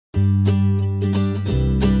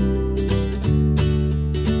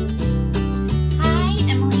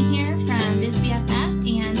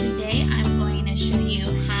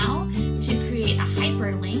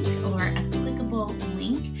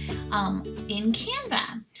in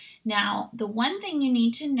Canva. Now, the one thing you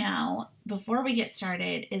need to know before we get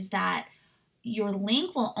started is that your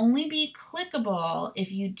link will only be clickable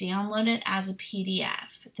if you download it as a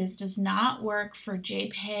PDF. This does not work for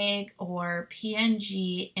JPEG or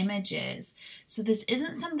PNG images. So this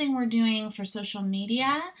isn't something we're doing for social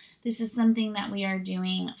media. This is something that we are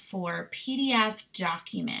doing for PDF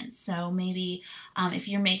documents. So maybe if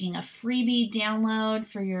you're making a freebie download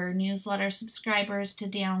for your newsletter subscribers to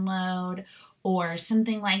download, or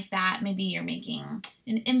something like that. Maybe you're making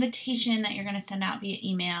an invitation that you're going to send out via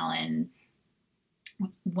email, and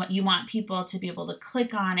what you want people to be able to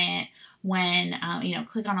click on it when,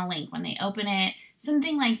 click on a link when they open it.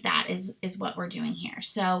 Something like that is what we're doing here.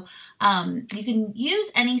 So you can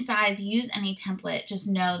use any size, use any template. Just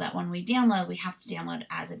know that when we download, we have to download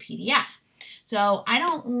as a PDF. So I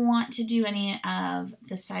don't want to do any of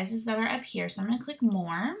the sizes that are up here. So I'm going to click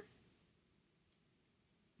More.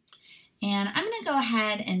 And I'm going to go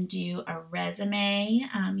ahead and do a resume.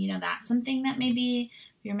 That's something that maybe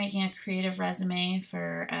you're making a creative resume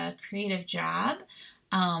for a creative job.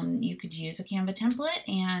 You could use a Canva template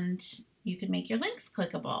and you could make your links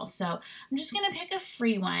clickable. So I'm just going to pick a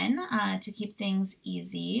free one to keep things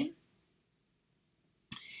easy.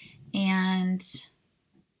 And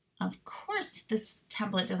of course, this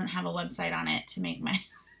template doesn't have a website on it to make my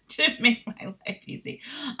life easy.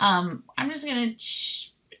 I'm just going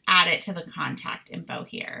to add it to the contact info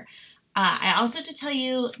here. I also have to tell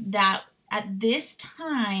you that at this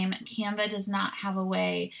time, Canva does not have a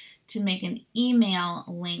way to make an email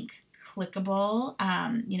link clickable.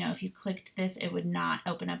 If you clicked this, it would not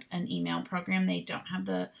open up an email program. They don't have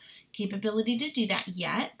the capability to do that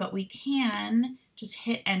yet, but we can just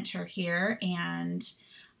hit enter here and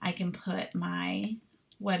I can put my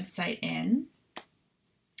website in.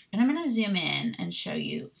 And I'm going to zoom in and show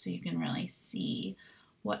you so you can really see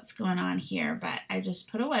what's going on here. But I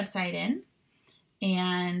just put a website in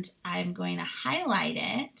and I'm going to highlight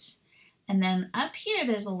it. And then up here,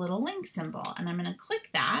 there's a little link symbol and I'm going to click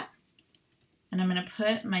that and I'm going to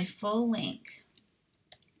put my full link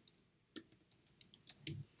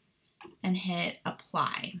and hit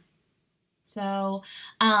apply. So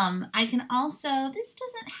I can also, this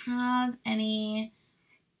doesn't have any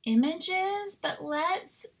images, but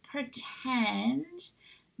let's pretend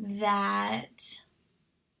that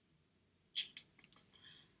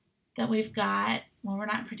we've got, well, we're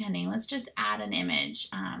not pretending. Let's just add an image.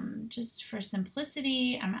 Just for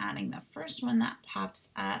simplicity, I'm adding the first one that pops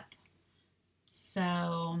up.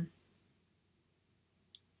 So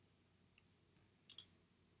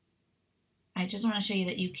I just want to show you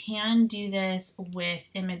that you can do this with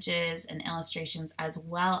images and illustrations as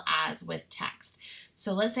well as with text.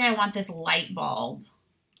 So let's say I want this light bulb.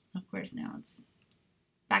 Of course, now it's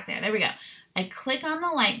back there. There we go. I click on the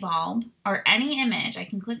light bulb or any image. I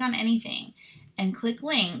can click on anything and click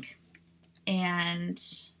link, and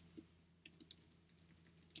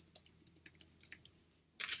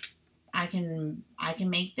I can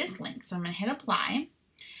make this link. So I'm going to hit apply.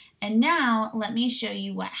 And now let me show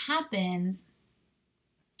you what happens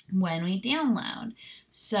when we download.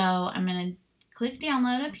 So I'm going to click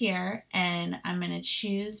download up here and I'm going to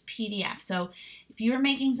choose PDF. So if you were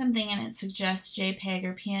making something and it suggests JPEG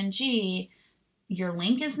or PNG, your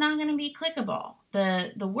link is not going to be clickable.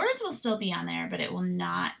 The words will still be on there, but it will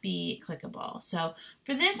not be clickable. So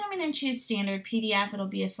for this, I'm going to choose standard PDF. It'll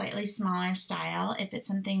be a slightly smaller style. If it's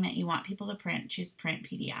something that you want people to print, choose print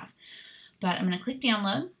PDF. But I'm going to click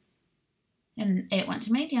download and it went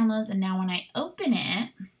to my downloads. And now when I open it,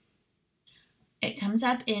 it comes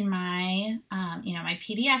up in my, my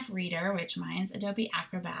PDF reader, which mine's Adobe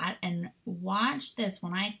Acrobat. And watch this.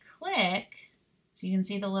 When I click, so you can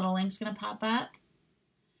see the little link's going to pop up.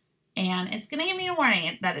 And it's going to give me a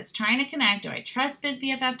warning that it's trying to connect. Do I trust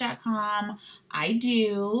bizbff.com? I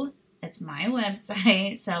do. It's my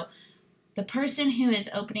website. So the person who is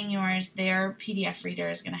opening yours, their PDF reader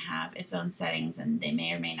is going to have its own settings, and they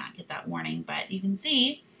may or may not get that warning. But you can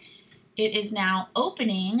see it is now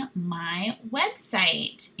opening my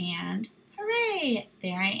website. And hooray,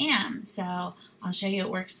 there I am. So I'll show you it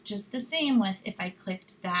works just the same with if I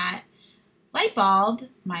clicked that light bulb,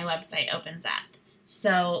 my website opens up.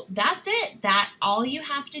 So that's it. All you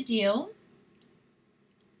have to do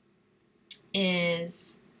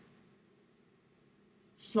is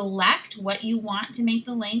select what you want to make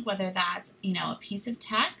the link, whether that's, a piece of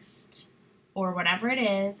text or whatever it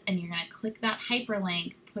is, and you're going to click that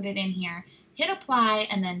hyperlink, put it in here, hit apply,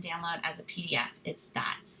 and then download as a PDF. It's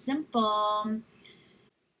that simple.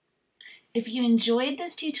 If you enjoyed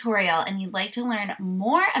this tutorial and you'd like to learn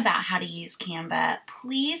more about how to use Canva,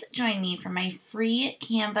 please join me for my free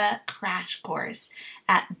Canva crash course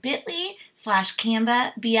at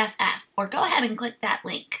bit.ly/CanvaBFF, or go ahead and click that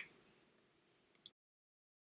link.